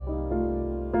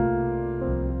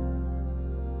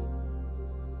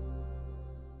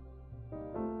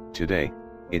Today,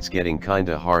 it's getting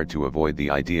kinda hard to avoid the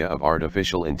idea of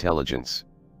artificial intelligence.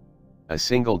 A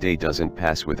single day doesn't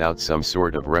pass without some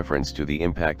sort of reference to the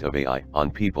impact of AI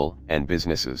on people and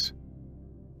businesses.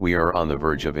 We are on the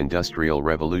verge of Industrial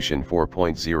Revolution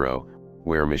 4.0,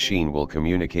 where machine will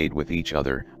communicate with each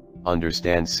other,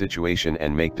 understand situation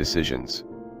and make decisions.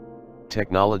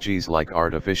 Technologies like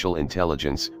artificial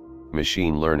intelligence,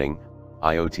 machine learning,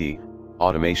 IoT,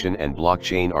 automation and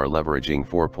blockchain are leveraging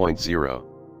 4.0.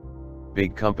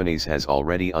 Big companies has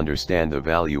already understand the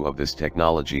value of these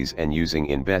technologies and using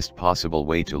in best possible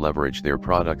way to leverage their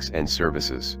products and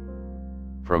services.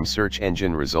 From search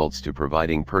engine results to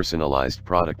providing personalized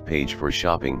product page for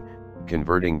shopping,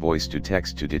 converting voice to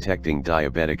text to detecting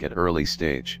diabetic at early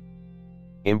stage.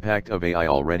 Impact of AI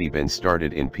already been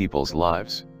started in people's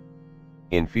lives.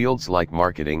 In fields like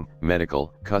marketing,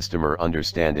 medical, customer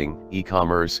understanding,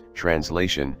 e-commerce,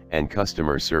 translation, and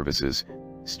customer services,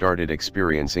 started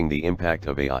experiencing the impact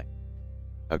of AI.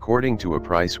 According to a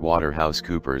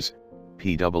PricewaterhouseCoopers,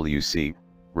 PwC,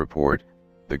 report,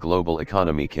 the global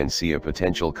economy can see a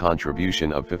potential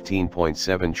contribution of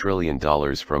 $15.7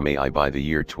 trillion from AI by the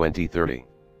year 2030.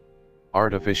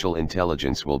 Artificial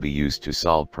intelligence will be used to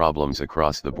solve problems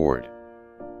across the board.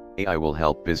 AI will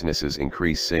help businesses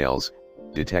increase sales,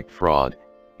 detect fraud,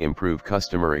 improve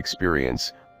customer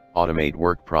experience, automate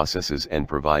work processes and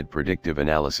provide predictive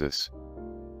analysis.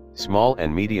 Small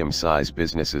and medium-sized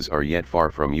businesses are yet far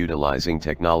from utilizing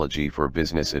technology for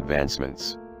business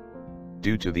advancements.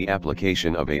 Due to the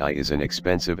application of AI is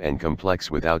inexpensive and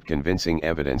complex without convincing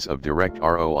evidence of direct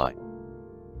ROI.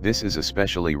 This is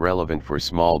especially relevant for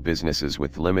small businesses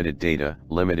with limited data,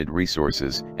 limited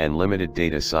resources, and limited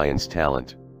data science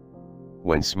talent.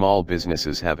 When small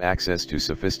businesses have access to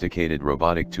sophisticated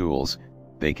robotic tools,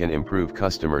 they can improve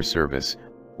customer service,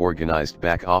 organized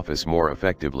back office more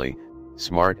effectively,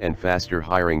 smart and faster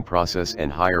hiring process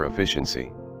and higher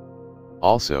efficiency.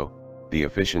 Also, the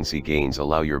efficiency gains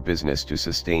allow your business to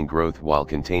sustain growth while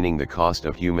containing the cost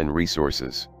of human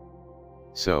resources.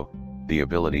 So, the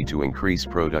ability to increase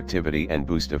productivity and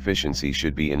boost efficiency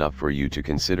should be enough for you to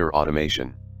consider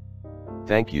automation.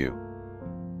 Thank you.